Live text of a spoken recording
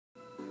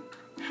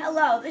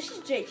Hello, this is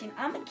Jason.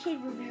 I'm a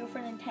kid reviewer for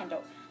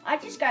Nintendo. I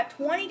just got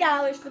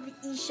 $20 for the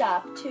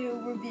eShop to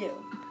review.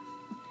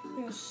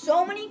 There's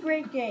so many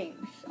great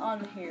games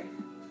on here.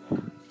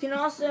 You can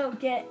also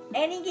get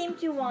any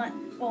games you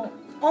want, well,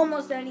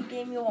 almost any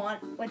game you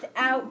want,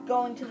 without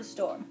going to the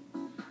store.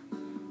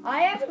 I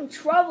am having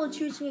trouble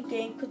choosing a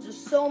game because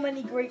there's so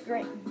many great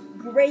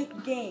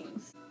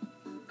games.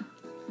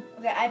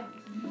 Okay, I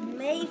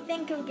may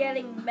think of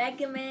getting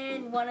Mega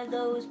Man, one of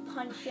those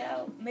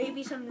Punch-Out,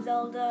 maybe some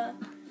Zelda.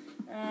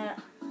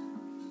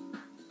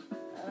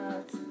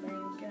 Let's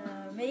think.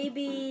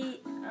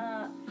 Maybe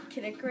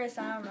Kid Icarus,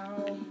 I don't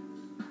know.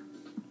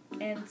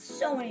 And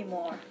so many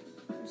more.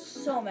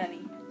 So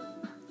many.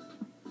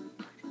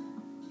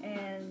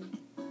 And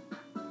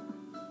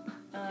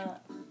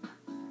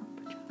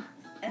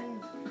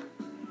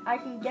I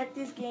can get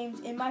these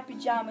games in my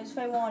pajamas if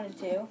I wanted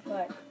to,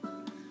 but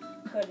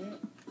couldn't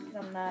because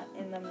I'm not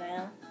in them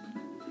now.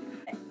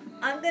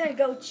 I'm gonna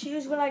go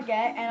choose what I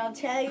get, and I'll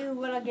tell you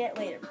what I'll get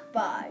later.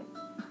 Bye.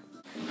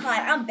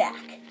 Hi, I'm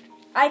back.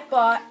 I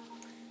bought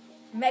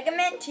Mega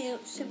Man 2,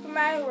 Super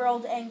Mario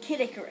World, and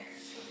Kid Icarus.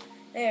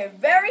 They're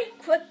very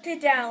quick to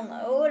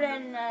download,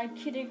 and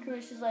Kid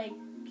Icarus is like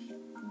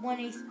when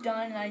he's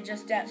done, and I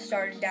just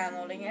started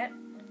downloading it.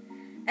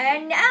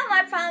 And now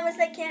my problem is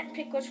I can't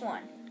pick which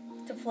one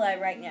to play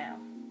right now.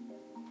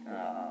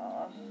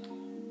 Oh.